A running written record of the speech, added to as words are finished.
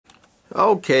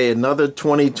Okay, another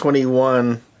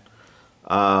 2021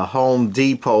 Home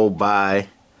Depot buy.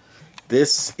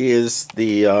 This is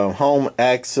the Home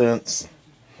Accents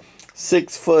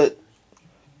 6-foot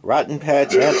Rotton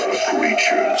Patch. There are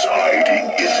creatures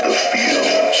hiding in the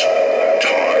fields.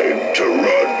 Time to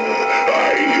run.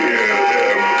 I hear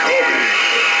them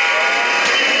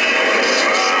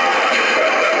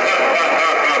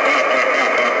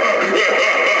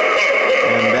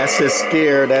coming. And that's his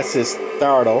scare, that's his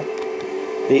startle.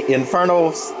 The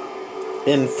Inferno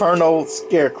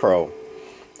Scarecrow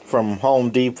from Home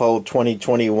Depot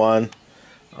 2021.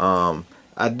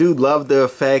 I do love the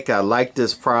effect. I like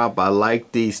this prop. I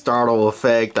like the startle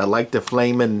effect. I like the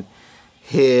flaming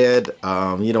head.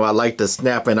 You know, I like the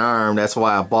snapping arm. That's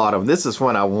why I bought them. This is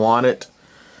one I wanted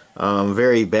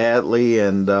very badly,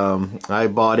 and I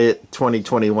bought it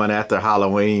 2021 after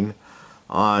Halloween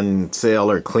on sale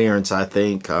or clearance, I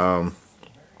think.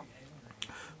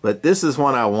 But this is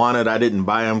one I wanted. I didn't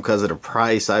buy them because of the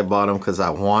price. I bought them because I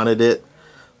wanted it.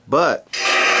 But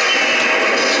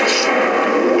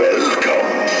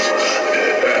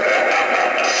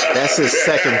that's his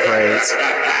second phrase.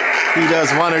 He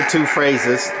does one or two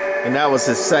phrases, and that was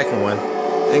his second one.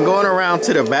 And going around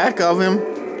to the back of him,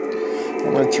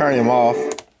 I'm going to turn him off.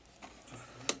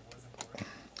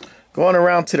 Going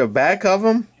around to the back of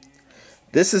him,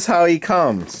 this is how he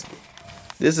comes.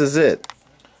 This is it.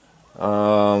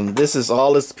 This is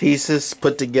all his pieces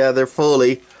put together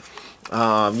fully.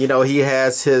 You know, he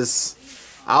has his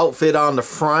outfit on the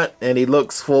front, and he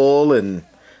looks full and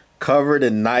covered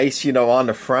and nice, you know, on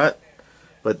the front.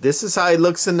 But this is how he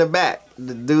looks in the back.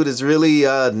 The dude is really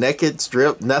naked,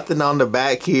 stripped, nothing on the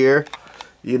back here.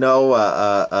 You know,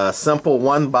 a simple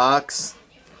one box.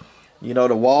 You know,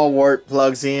 the wall wart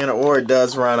plugs in, or it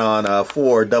does run on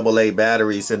 4 AA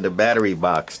batteries in the battery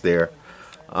box there.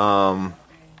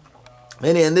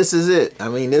 And then this is it. I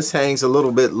mean, this hangs a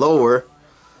little bit lower,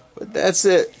 but that's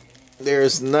it.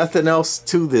 There's nothing else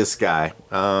to this guy.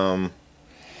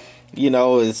 You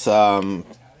know, it's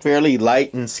fairly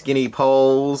light and skinny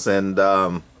poles, and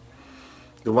the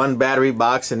one battery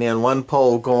box, and then one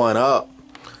pole going up.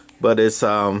 But it's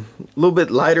a little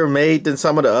bit lighter made than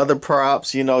some of the other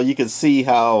props. You know, you can see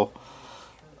how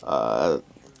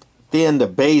thin the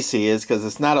base is, because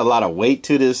it's not a lot of weight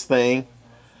to this thing.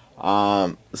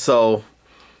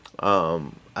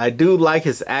 I do like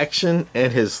his action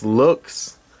and his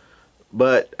looks,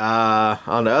 but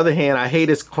on the other hand, I hate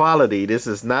his quality. This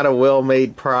is not a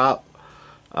well-made prop.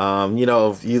 You know,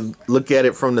 if you look at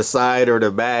it from the side or the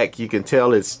back, you can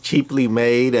tell it's cheaply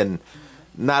made and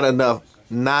not a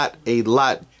lot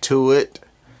to it.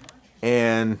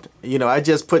 And you know, I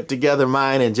just put together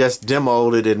mine and just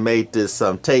demoed it and made this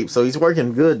tape. So he's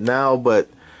working good now, but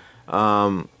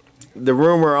the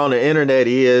rumor on the internet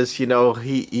is, you know,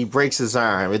 he breaks his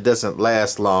arm. It doesn't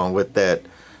last long with that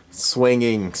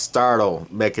swinging startle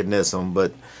mechanism.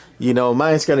 But, you know,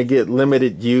 mine's going to get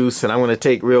limited use, and I'm going to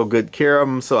take real good care of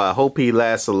him. So I hope he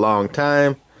lasts a long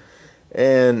time.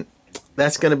 And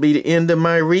that's going to be the end of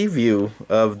my review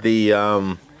of the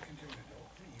Home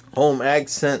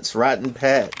Accents Rotton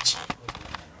Patch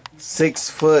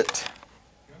 6-foot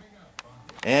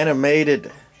animated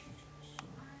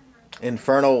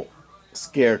Inferno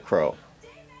Scarecrow.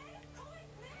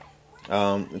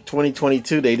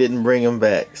 2022, they didn't bring him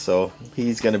back, so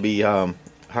he's gonna be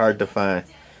hard to find.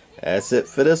 That's it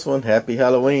for this one. Happy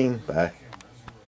Halloween. Bye.